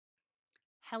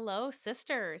Hello,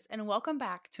 sisters, and welcome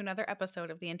back to another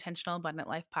episode of the Intentional Abundant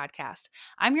Life podcast.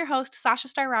 I'm your host, Sasha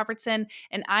Starr Robertson,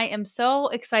 and I am so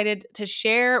excited to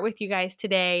share with you guys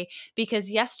today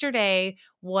because yesterday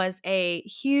was a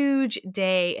huge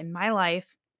day in my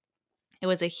life. It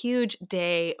was a huge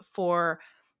day for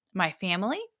my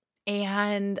family.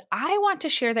 And I want to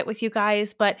share that with you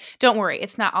guys, but don't worry,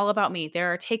 it's not all about me.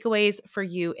 There are takeaways for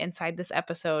you inside this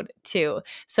episode too.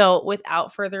 So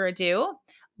without further ado,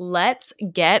 let's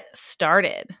get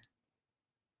started.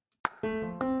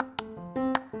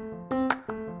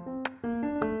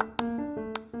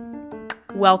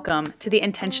 Welcome to the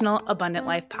Intentional Abundant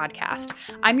Life podcast.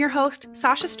 I'm your host,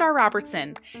 Sasha Starr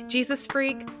Robertson, Jesus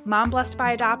freak, mom blessed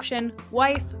by adoption,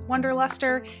 wife,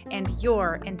 wanderluster, and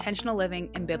your intentional living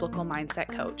and biblical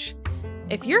mindset coach.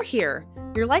 If you're here,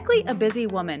 you're likely a busy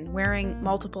woman wearing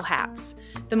multiple hats,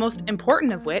 the most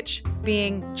important of which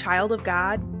being child of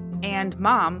God and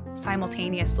mom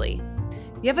simultaneously.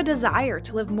 You have a desire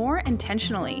to live more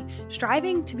intentionally,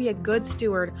 striving to be a good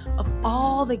steward of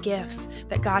all the gifts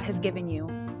that God has given you,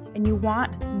 and you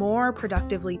want more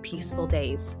productively peaceful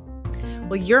days.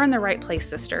 Well, you're in the right place,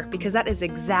 sister, because that is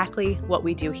exactly what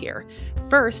we do here.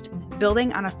 First,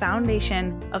 building on a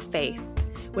foundation of faith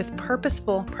with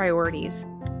purposeful priorities,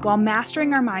 while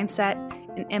mastering our mindset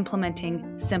and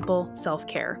implementing simple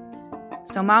self-care.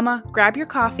 So mama, grab your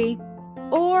coffee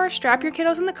or strap your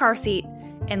kiddos in the car seat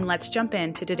and let's jump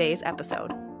into today's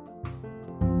episode.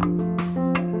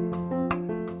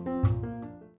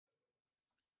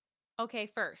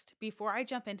 Okay, first, before I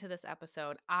jump into this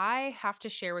episode, I have to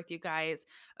share with you guys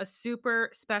a super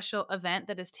special event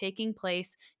that is taking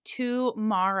place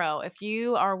tomorrow. If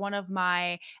you are one of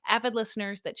my avid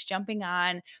listeners that's jumping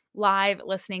on live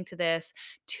listening to this,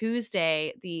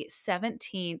 Tuesday, the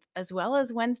 17th, as well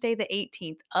as Wednesday, the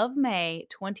 18th of May,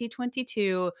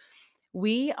 2022,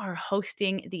 we are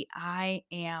hosting the I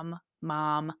Am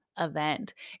Mom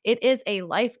event. It is a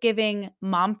life-giving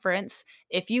momference,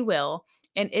 if you will,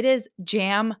 and it is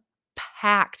jam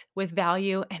packed with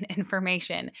value and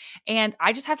information. And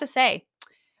I just have to say,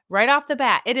 right off the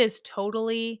bat, it is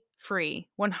totally free,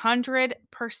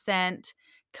 100%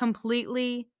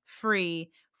 completely free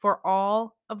for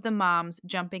all of the moms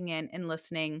jumping in and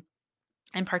listening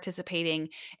and participating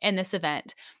in this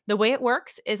event. The way it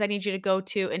works is I need you to go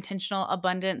to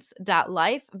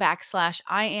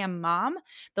intentionalabundance.life/I am mom.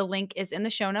 The link is in the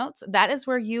show notes. That is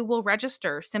where you will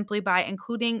register simply by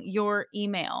including your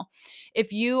email.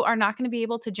 If you are not going to be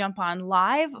able to jump on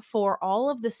live for all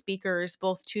of the speakers,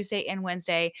 both Tuesday and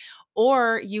Wednesday,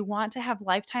 or you want to have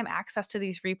lifetime access to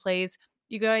these replays,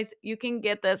 you guys, you can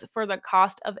get this for the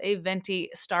cost of a venti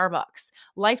Starbucks.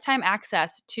 Lifetime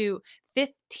access to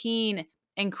 15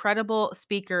 incredible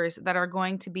speakers that are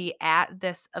going to be at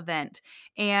this event.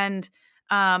 And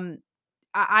I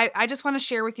just want to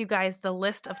share with you guys the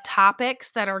list of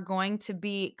topics that are going to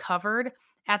be covered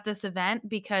at this event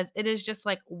because it is just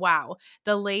like, wow,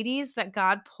 the ladies that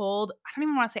God pulled, I don't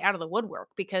even want to say out of the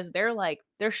woodwork because they're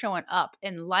showing up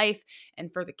in life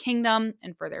and for the kingdom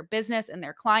and for their business and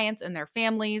their clients and their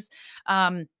families.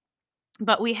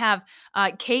 But we have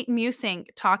Kate Musing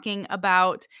talking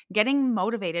about getting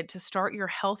motivated to start your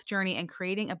health journey and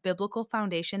creating a biblical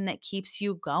foundation that keeps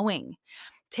you going.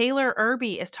 Taylor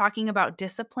Irby is talking about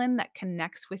discipline that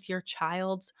connects with your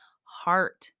child's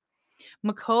heart.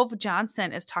 McCove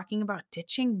Johnson is talking about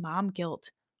ditching mom guilt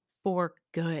for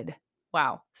good.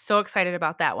 Wow, so excited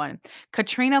about that one.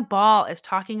 Katrina Ball is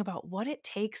talking about what it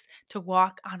takes to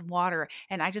walk on water.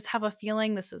 And I just have a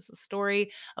feeling this is the story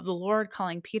of the Lord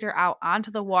calling Peter out onto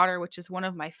the water, which is one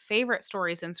of my favorite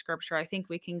stories in scripture. I think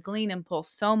we can glean and pull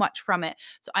so much from it.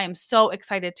 So I am so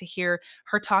excited to hear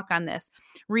her talk on this.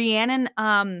 Rhiannon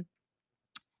Helgason,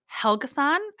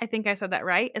 I think I said that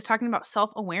right, is talking about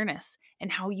self-awareness and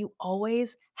how you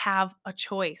always have a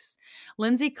choice.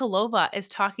 Lindsay Kalova is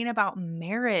talking about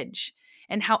marriage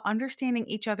and how understanding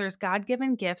each other's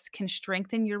God-given gifts can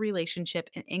strengthen your relationship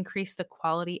and increase the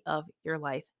quality of your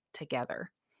life together.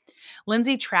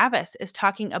 Lindsay Travis is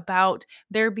talking about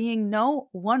there being no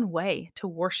one way to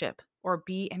worship or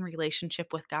be in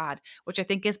relationship with God, which I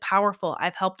think is powerful.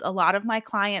 I've helped a lot of my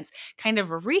clients kind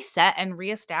of reset and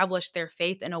reestablish their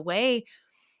faith in a way,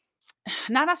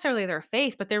 not necessarily their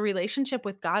faith, but their relationship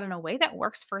with God in a way that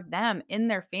works for them in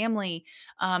their family,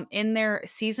 in their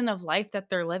season of life that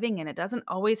they're living in. It doesn't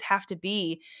always have to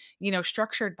be,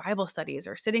 structured Bible studies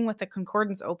or sitting with the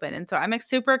concordance open. And so I'm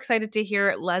super excited to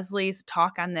hear Leslie's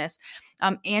talk on this.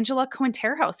 Angela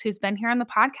Quinteros, who's been here on the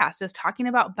podcast, is talking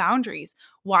about boundaries,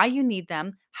 why you need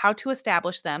them, how to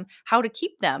establish them, how to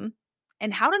keep them,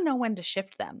 and how to know when to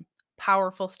shift them.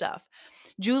 Powerful stuff.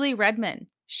 Julie Redman,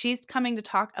 She's coming to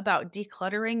talk about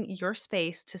decluttering your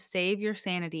space to save your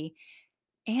sanity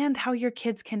and how your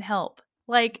kids can help.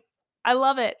 Like, I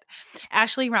love it.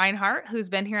 Ashley Reinhart, who's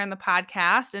been here on the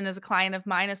podcast and is a client of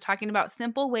mine, is talking about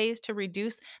simple ways to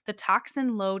reduce the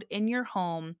toxin load in your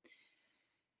home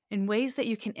in ways that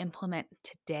you can implement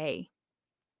today.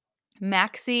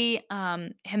 Maxi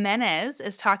Jimenez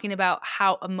is talking about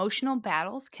how emotional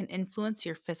battles can influence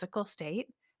your physical state.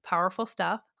 Powerful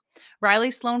stuff.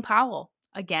 Riley Sloan Powell,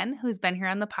 again, who's been here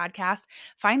on the podcast,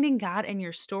 finding God in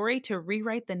your story to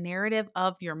rewrite the narrative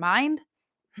of your mind.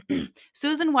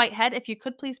 Susan Whitehead, if you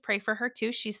could please pray for her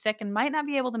too. She's sick and might not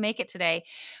be able to make it today,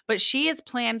 but she is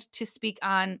planned to speak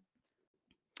on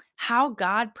how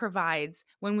God provides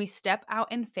when we step out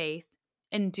in faith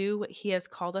and do what He has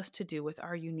called us to do with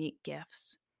our unique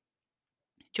gifts.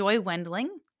 Joy Wendling,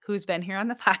 who's been here on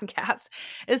the podcast,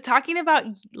 is talking about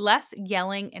less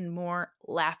yelling and more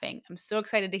laughing. I'm so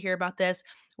excited to hear about this.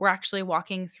 We're actually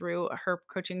walking through her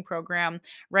coaching program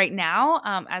right now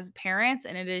as parents,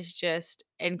 and it is just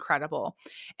incredible.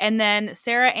 And then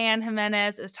Sarah Ann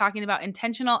Jimenez is talking about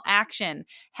intentional action,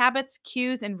 habits,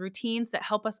 cues, and routines that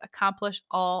help us accomplish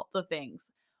all the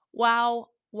things. Wow.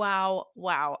 Wow,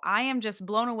 wow. I am just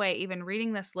blown away even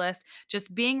reading this list,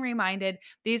 just being reminded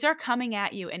these are coming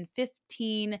at you in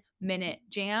 15-minute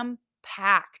jam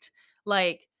packed,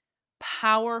 like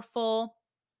powerful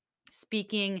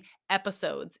speaking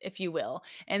episodes, if you will.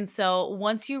 And so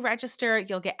once you register,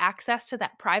 you'll get access to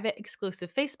that private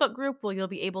exclusive Facebook group where you'll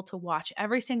be able to watch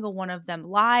every single one of them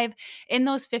live in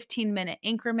those 15-minute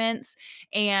increments.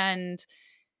 And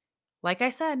like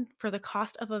I said, for the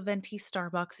cost of a venti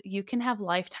Starbucks, you can have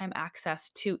lifetime access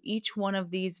to each one of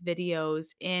these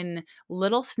videos in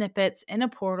little snippets in a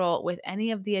portal with any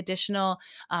of the additional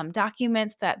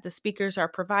documents that the speakers are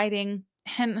providing.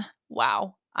 And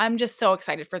wow, I'm just so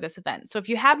excited for this event. So if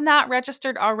you have not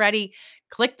registered already,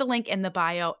 click the link in the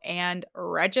bio and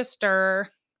register.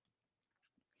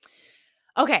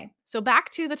 Okay, so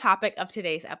back to the topic of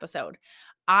today's episode.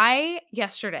 I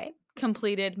yesterday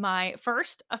completed my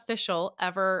first official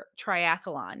ever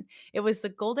triathlon. It was the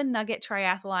Golden Nugget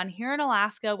Triathlon here in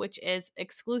Alaska, which is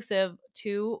exclusive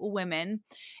to women.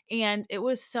 And it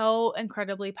was so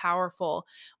incredibly powerful.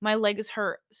 My legs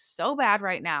hurt so bad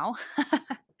right now,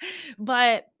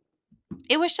 but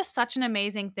it was just such an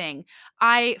amazing thing.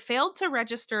 I failed to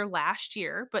register last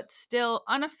year, but still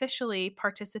unofficially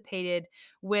participated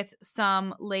with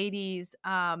some ladies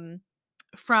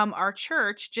from our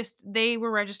church. Just they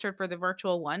were registered for the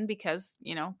virtual one because,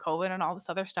 COVID and all this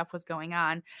other stuff was going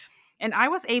on. And I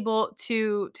was able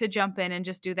to jump in and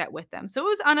just do that with them. So it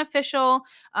was unofficial.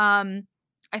 I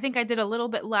think I did a little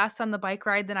bit less on the bike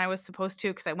ride than I was supposed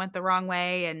to because I went the wrong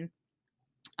way, and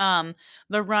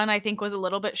the run I think was a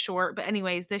little bit short, but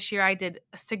anyways, this year I did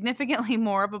significantly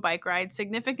more of a bike ride,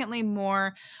 significantly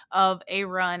more of a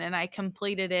run, and I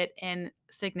completed it in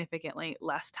significantly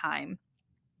less time.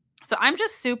 So I'm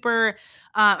just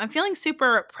I'm feeling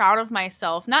super proud of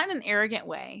myself, not in an arrogant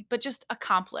way, but just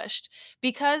accomplished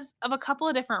because of a couple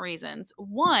of different reasons.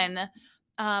 One,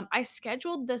 I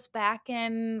scheduled this back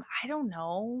in, I don't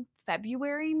know,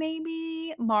 February,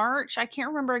 maybe March. I can't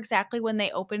remember exactly when they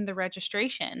opened the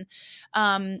registration.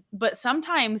 But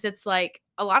sometimes it's like,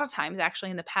 a lot of times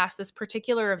actually in the past, this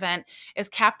particular event is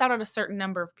capped out at a certain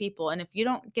number of people. And if you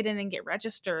don't get in and get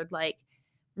registered, like,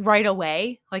 right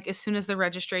away, like as soon as the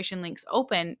registration links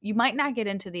open, you might not get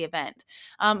into the event.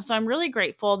 So I'm really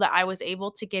grateful that I was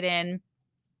able to get in,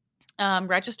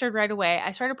 registered right away.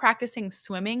 I started practicing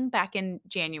swimming back in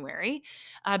January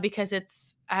because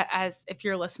as if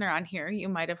you're a listener on here, you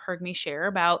might have heard me share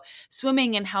about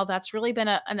swimming and how that's really been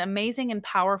an amazing and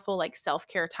powerful like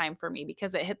self-care time for me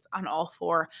because it hits on all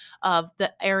four of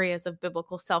the areas of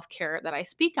biblical self-care that I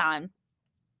speak on.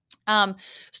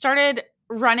 Started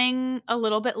running a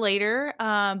little bit later,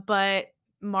 but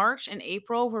March and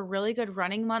April were really good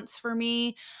running months for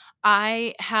me.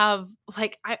 I have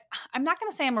like I'm not going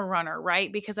to say I'm a runner,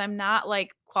 right? Because I'm not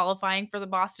like qualifying for the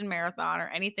Boston Marathon or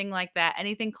anything like that,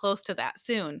 anything close to that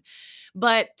soon.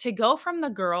 But to go from the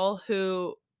girl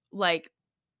who like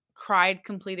cried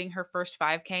completing her first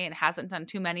 5K and hasn't done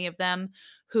too many of them,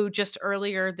 who just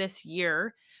earlier this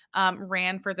year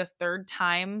ran for the third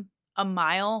time a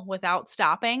mile without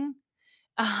stopping.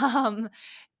 Um,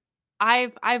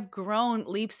 I've grown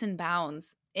leaps and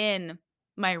bounds in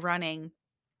my running.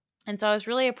 And so I was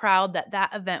really proud that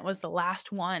that event was the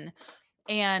last one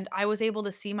and I was able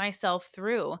to see myself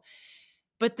through.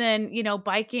 But then,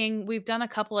 biking, we've done a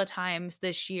couple of times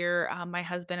this year. My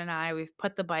husband and I, we've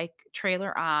put the bike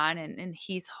trailer on and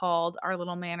he's hauled our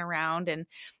little man around. And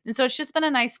so it's just been a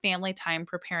nice family time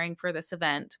preparing for this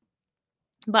event.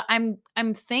 But I'm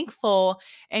thankful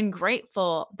and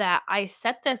grateful that I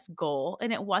set this goal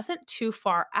and it wasn't too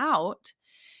far out.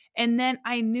 And then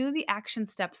I knew the action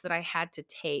steps that I had to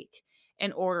take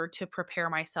in order to prepare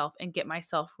myself and get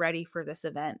myself ready for this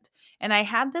event. And I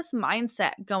had this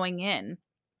mindset going in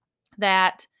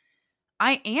that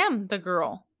I am the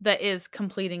girl that is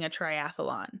completing a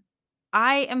triathlon.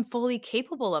 I am fully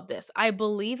capable of this. I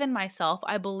believe in myself.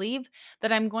 I believe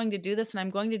that I'm going to do this and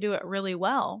I'm going to do it really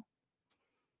well.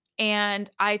 And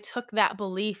I took that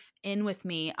belief in with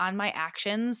me on my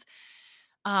actions.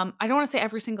 I don't want to say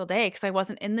every single day because I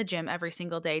wasn't in the gym every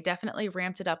single day. Definitely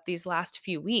ramped it up these last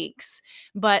few weeks.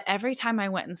 But every time I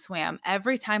went and swam,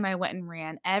 every time I went and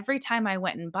ran, every time I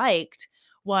went and biked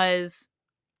was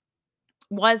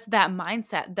that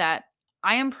mindset that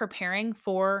I am preparing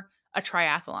for a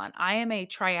triathlon. I am a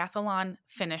triathlon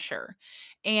finisher.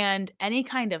 And any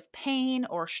kind of pain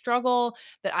or struggle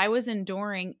that I was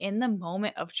enduring in the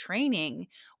moment of training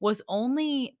was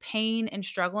only pain and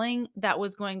struggling that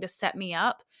was going to set me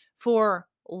up for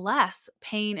less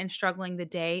pain and struggling the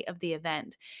day of the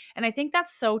event. And I think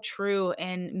that's so true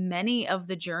in many of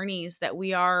the journeys that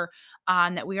we are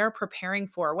on, that we are preparing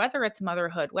for, whether it's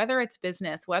motherhood, whether it's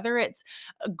business, whether it's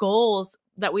goals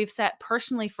that we've set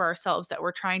personally for ourselves that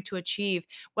we're trying to achieve,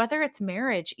 whether it's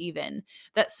marriage even,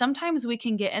 that sometimes we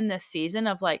can get in this season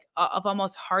of like of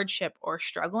almost hardship or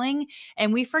struggling,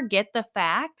 and we forget the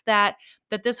fact that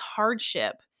this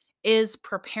hardship is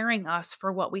preparing us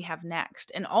for what we have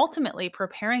next and ultimately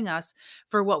preparing us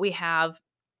for what we have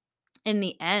in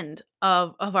the end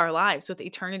of our lives with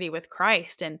eternity with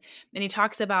Christ. And he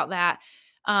talks about that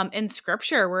in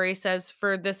scripture where he says,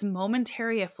 for this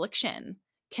momentary affliction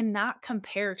cannot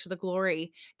compare to the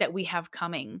glory that we have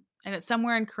coming. And it's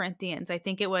somewhere in Corinthians. I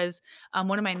think it was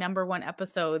one of my number one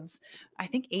episodes, I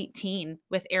think 18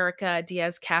 with Erica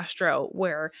Diaz Castro,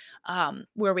 where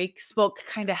we spoke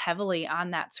kind of heavily on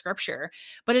that scripture.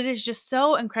 But it is just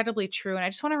so incredibly true. And I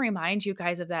just want to remind you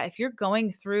guys of that. If you're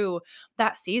going through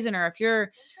that season, or if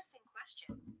you're Interesting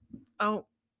question. oh,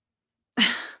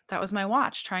 that was my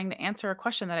watch trying to answer a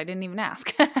question that I didn't even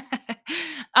ask.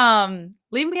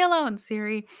 Leave me alone,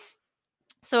 Siri.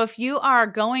 So if you are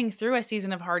going through a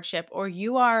season of hardship, or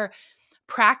you are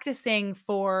practicing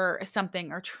for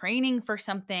something or training for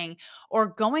something, or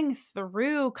going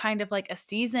through kind of like a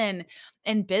season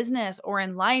in business or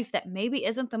in life that maybe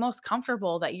isn't the most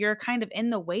comfortable, that you're kind of in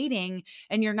the waiting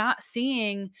and you're not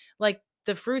seeing like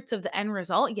the fruits of the end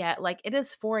result yet, like it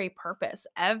is for a purpose.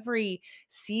 Every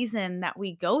season that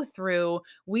we go through,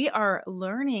 we are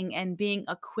learning and being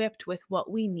equipped with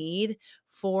what we need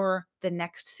for the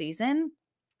next season,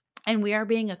 and we are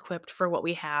being equipped for what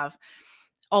we have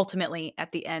ultimately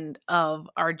at the end of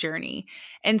our journey.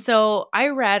 And so I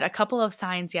read a couple of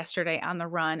signs yesterday on the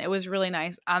run. It was really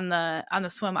nice. On the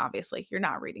swim, obviously you're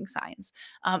not reading signs.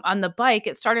 On the bike,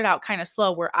 it started out kind of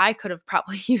slow where I could have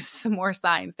probably used some more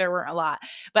signs. There weren't a lot.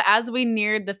 But as we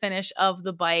neared the finish of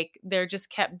the bike, there just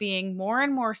kept being more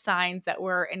and more signs that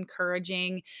were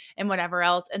encouraging and whatever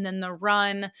else. And then the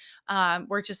run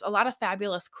were just a lot of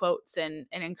fabulous quotes and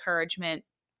encouragement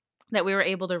that we were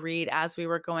able to read as we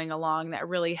were going along that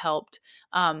really helped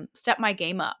step my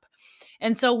game up.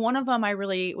 And so one of them I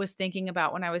really was thinking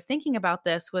about when I was thinking about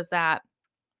this was that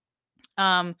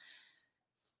um,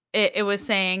 it was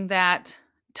saying that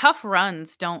tough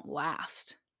runs don't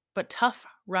last, but tough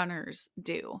runners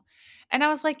do. And I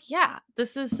was like, yeah,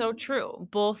 this is so true.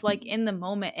 Both like in the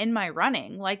moment in my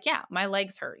running, like, yeah, my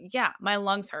legs hurt. Yeah, my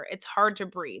lungs hurt. It's hard to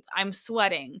breathe. I'm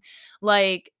sweating.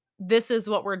 Like, this is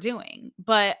what we're doing.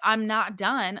 But I'm not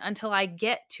done until I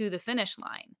get to the finish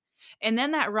line. And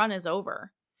then that run is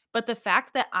over. But the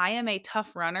fact that I am a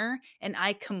tough runner and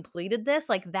I completed this,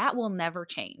 like that will never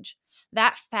change.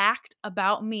 That fact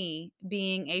about me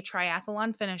being a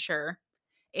triathlon finisher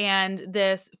and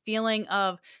this feeling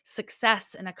of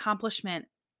success and accomplishment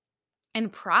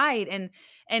and pride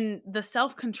and the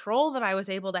self-control that I was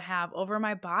able to have over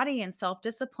my body and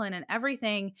self-discipline and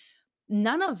everything,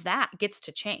 none of that gets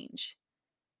to change.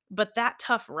 But that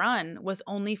tough run was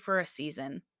only for a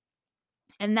season.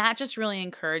 And that just really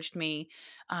encouraged me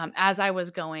as I was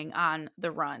going on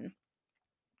the run.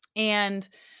 And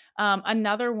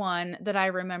another one that I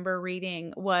remember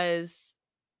reading was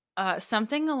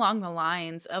something along the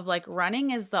lines of like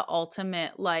running is the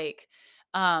ultimate like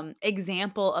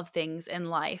example of things in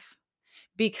life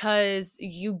because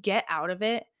you get out of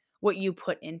it what you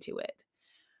put into it.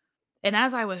 And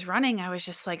as I was running, I was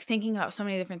just like thinking about so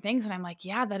many different things. And I'm like,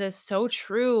 yeah, that is so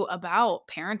true about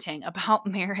parenting, about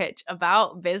marriage,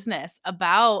 about business,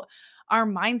 about our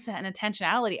mindset and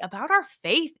intentionality, about our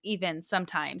faith, even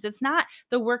sometimes. It's not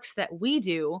the works that we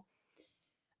do,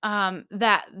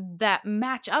 that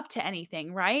match up to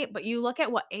anything, right? But you look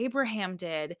at what Abraham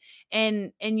did,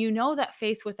 and you know that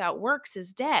faith without works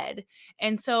is dead.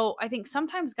 And so I think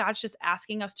sometimes God's just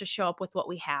asking us to show up with what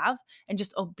we have and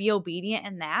just be obedient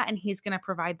in that, and he's going to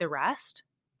provide the rest.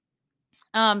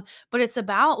 But it's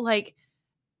about like,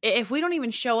 if we don't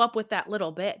even show up with that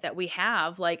little bit that we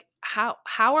have, like how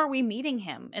are we meeting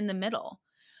him in the middle?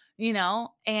 You know?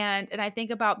 And I think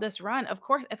about this run, of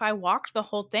course, if I walked the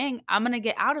whole thing, I'm gonna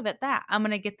get out of it that. I'm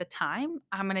gonna get the time,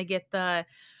 I'm gonna get the,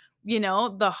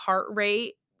 the heart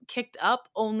rate kicked up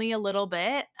only a little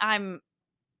bit. I'm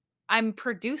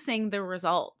producing the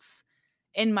results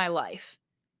in my life,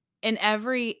 in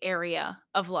every area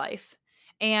of life.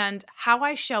 And how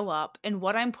I show up and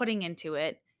what I'm putting into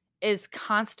it is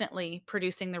constantly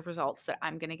producing the results that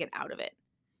I'm gonna get out of it.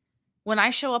 When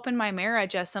I show up in my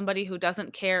marriage as somebody who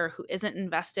doesn't care, who isn't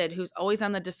invested, who's always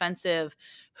on the defensive,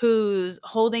 who's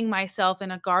holding myself in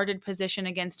a guarded position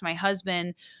against my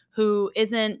husband, who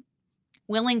isn't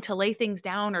willing to lay things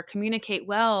down or communicate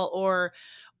well,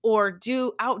 or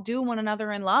do outdo one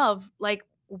another in love, like,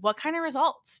 what kind of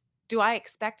results do I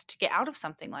expect to get out of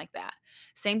something like that?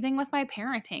 Same thing with my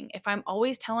parenting. If I'm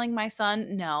always telling my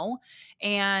son no,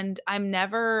 and I'm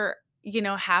never,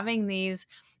 having these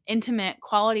intimate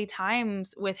quality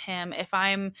times with him, if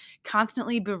I'm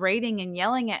constantly berating and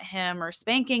yelling at him or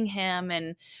spanking him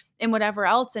and whatever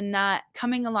else, and not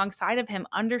coming alongside of him,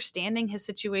 understanding his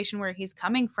situation, where he's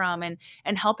coming from,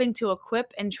 and helping to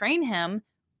equip and train him,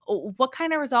 what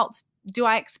kind of results do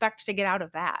I expect to get out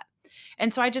of that?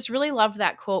 And so I just really loved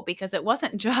that quote, because it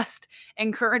wasn't just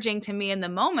encouraging to me in the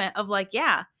moment of like,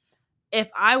 yeah, if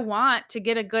I want to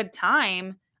get a good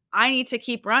time, I need to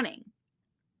keep running.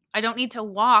 I don't need to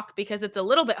walk because it's a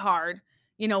little bit hard.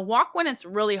 Walk when it's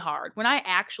really hard, when I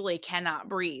actually cannot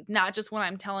breathe, not just when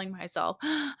I'm telling myself,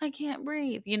 I can't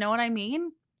breathe. You know what I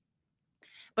mean?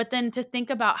 But then to think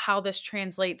about how this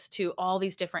translates to all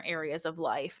these different areas of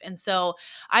life. And so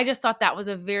I just thought that was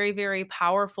a very, very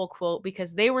powerful quote,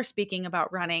 because they were speaking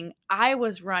about running. I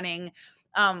was running,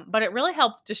 but it really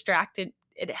helped distracted.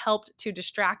 It helped to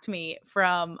distract me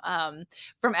from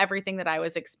everything that I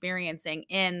was experiencing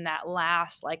in that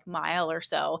last like mile or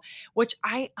so, which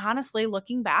I honestly,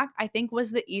 looking back, I think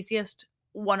was the easiest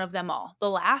one of them all. The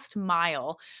last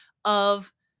mile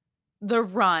of the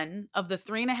run, of the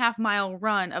 3.5 mile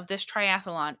run of this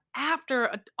triathlon, after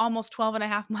a almost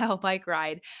 12.5 mile bike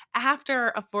ride, after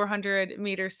a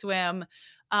 400-meter swim,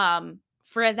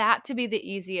 for that to be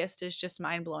the easiest is just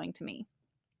mind blowing to me.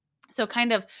 So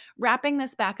kind of wrapping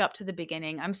this back up to the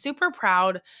beginning, I'm super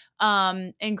proud,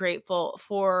 and grateful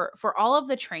for all of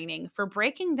the training, for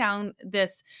breaking down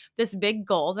this big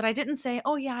goal that I didn't say,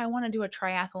 oh yeah, I want to do a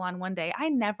triathlon one day. I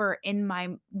never in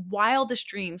my wildest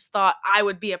dreams thought I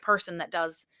would be a person that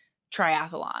does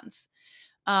triathlons.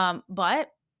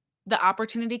 But the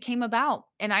opportunity came about,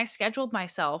 and I scheduled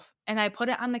myself, and I put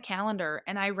it on the calendar,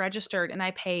 and I registered, and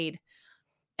I paid,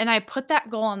 and I put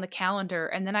that goal on the calendar,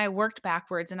 and then I worked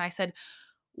backwards, and I said,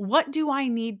 what do I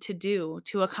need to do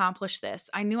to accomplish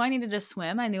this? I knew I needed to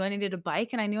swim, I knew I needed to bike,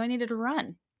 and I knew I needed to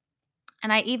run.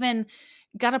 And I even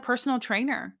got a personal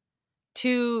trainer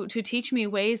to teach me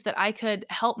ways that I could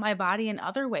help my body in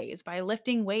other ways, by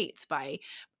lifting weights, by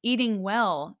eating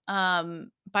well,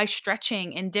 by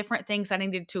stretching, and different things I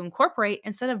needed to incorporate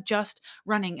instead of just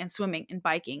running and swimming and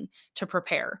biking to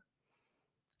prepare.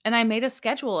 And I made a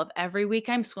schedule of every week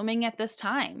I'm swimming at this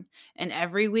time, and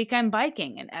every week I'm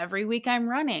biking, and every week I'm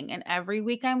running, and every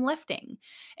week I'm lifting.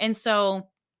 And so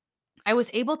I was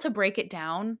able to break it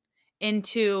down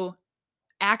into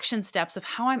action steps of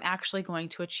how I'm actually going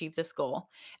to achieve this goal.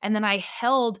 And then I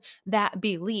held that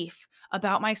belief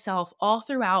about myself all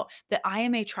throughout, that I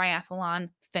am a triathlon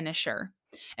finisher.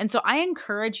 And so I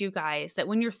encourage you guys that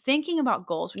when you're thinking about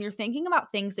goals, when you're thinking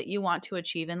about things that you want to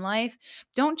achieve in life,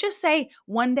 don't just say,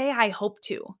 one day I hope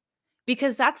to,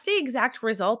 because that's the exact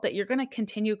result that you're going to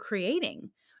continue creating.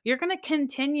 You're going to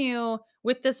continue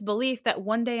with this belief that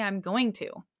one day I'm going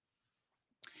to.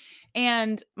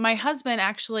 And my husband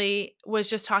actually was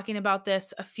just talking about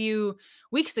this a few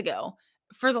weeks ago.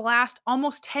 For the last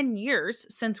almost 10 years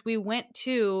since we went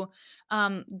to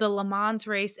the Le Mans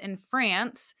race in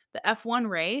France, the F1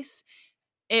 race,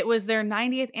 it was their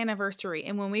 90th anniversary.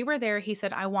 And when we were there, he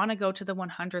said, I want to go to the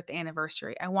 100th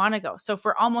anniversary. I want to go. So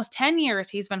for almost 10 years,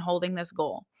 he's been holding this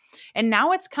goal. And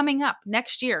now it's coming up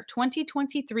next year,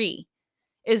 2023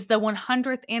 is the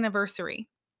 100th anniversary.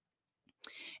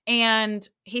 And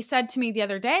he said to me the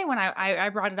other day when I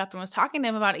brought it up and was talking to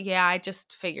him about it, yeah, I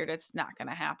just figured it's not going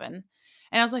to happen.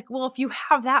 And I was like, well, if you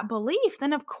have that belief,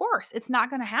 then of course it's not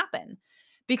going to happen,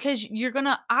 because you're going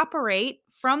to operate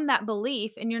from that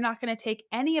belief and you're not going to take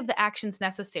any of the actions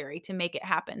necessary to make it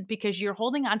happen because you're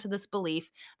holding on to this belief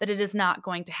that it is not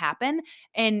going to happen.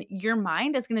 And your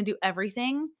mind is going to do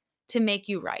everything to make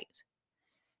you right.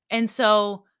 And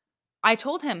so I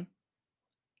told him,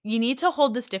 you need to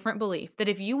hold this different belief that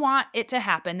if you want it to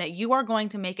happen, that you are going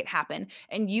to make it happen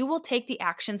and you will take the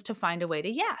actions to find a way to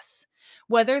yes.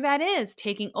 Whether that is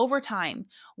taking overtime,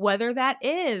 whether that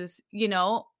is,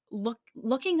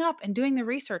 looking up and doing the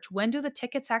research. When do the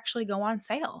tickets actually go on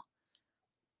sale?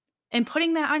 And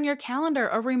putting that on your calendar,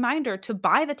 a reminder to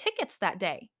buy the tickets that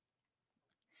day.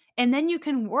 And then you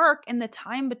can work in the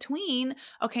time between,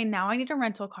 okay, now I need a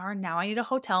rental car, now I need a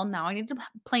hotel, now I need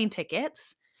plane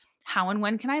tickets. How and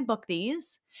when can I book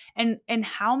these? And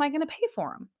how am I going to pay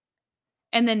for them?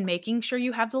 And then making sure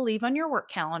you have the leave on your work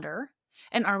calendar.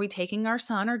 And are we taking our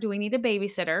son or do we need a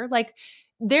babysitter? Like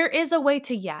there is a way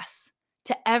to yes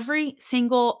to every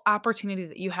single opportunity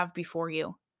that you have before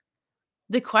you.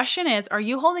 The question is, are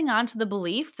you holding on to the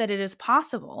belief that it is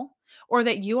possible or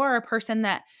that you are a person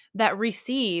that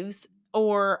receives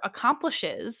or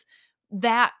accomplishes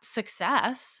that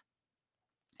success?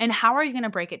 And how are you going to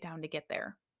break it down to get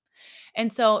there?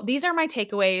 And so these are my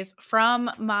takeaways from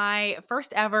my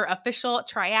first ever official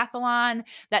triathlon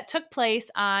that took place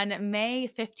on May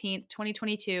 15th,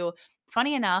 2022.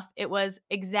 Funny enough, it was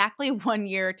exactly 1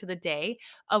 year to the day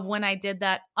of when I did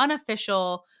that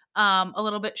unofficial, a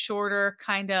little bit shorter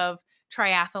kind of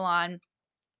triathlon.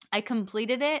 I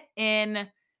completed it in,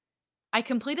 I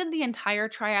completed the entire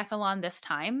triathlon this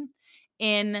time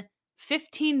in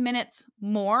 15 minutes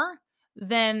more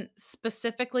than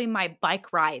specifically my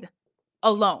bike ride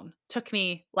alone took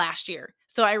me last year.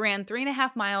 So I ran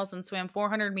 3.5 miles and swam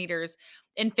 400 meters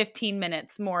in 15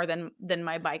 minutes more than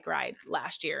my bike ride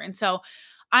last year. And so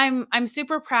I'm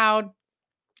super proud.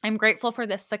 I'm grateful for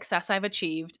this success I've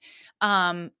achieved.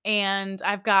 And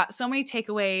I've got so many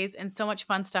takeaways and so much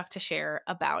fun stuff to share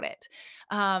about it.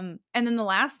 And then the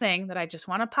last thing that I just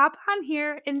want to pop on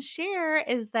here and share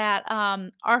is that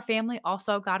our family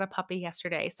also got a puppy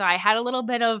yesterday. So I had a little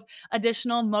bit of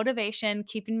additional motivation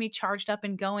keeping me charged up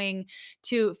and going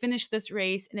to finish this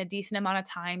race in a decent amount of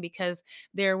time because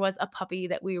there was a puppy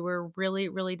that we were really,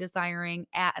 really desiring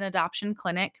at an adoption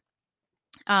clinic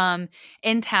um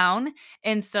in town.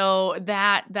 And so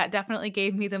that definitely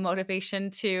gave me the motivation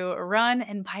to run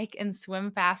and bike and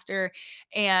swim faster.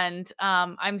 And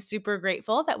I'm super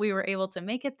grateful that we were able to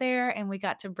make it there and we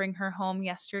got to bring her home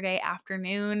yesterday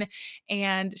afternoon.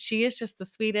 And she is just the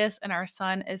sweetest and our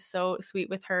son is so sweet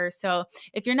with her. So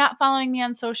if you're not following me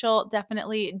on social,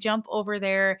 definitely jump over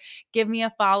there, give me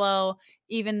a follow,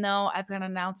 even though I've got an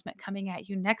announcement coming at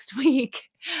you next week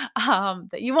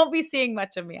that you won't be seeing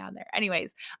much of me on there.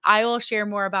 Anyways, I will share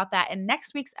more about that in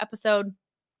next week's episode.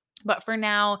 But for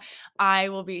now, I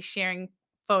will be sharing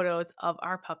photos of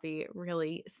our puppy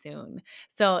really soon.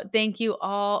 So thank you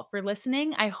all for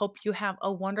listening. I hope you have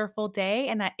a wonderful day.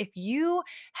 And if you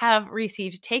have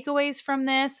received takeaways from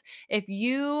this, if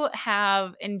you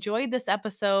have enjoyed this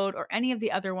episode or any of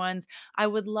the other ones, I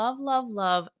would love, love,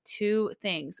 love two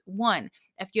things. One,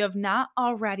 if you have not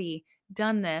already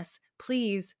done this,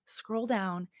 please scroll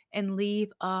down and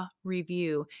leave a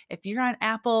review. If you're on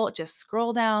Apple, just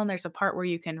scroll down. There's a part where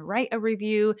you can write a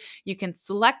review. You can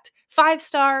select 5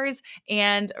 stars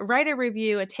and write a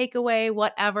review, a takeaway,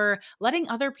 whatever, letting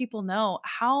other people know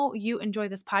how you enjoy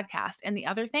this podcast. And the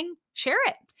other thing, share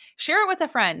it. Share it with a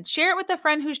friend. Share it with a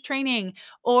friend who's training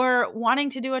or wanting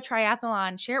to do a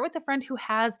triathlon. Share it with a friend who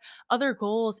has other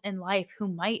goals in life who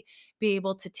might be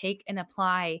able to take and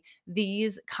apply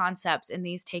these concepts and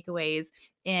these takeaways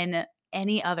in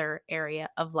any other area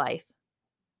of life.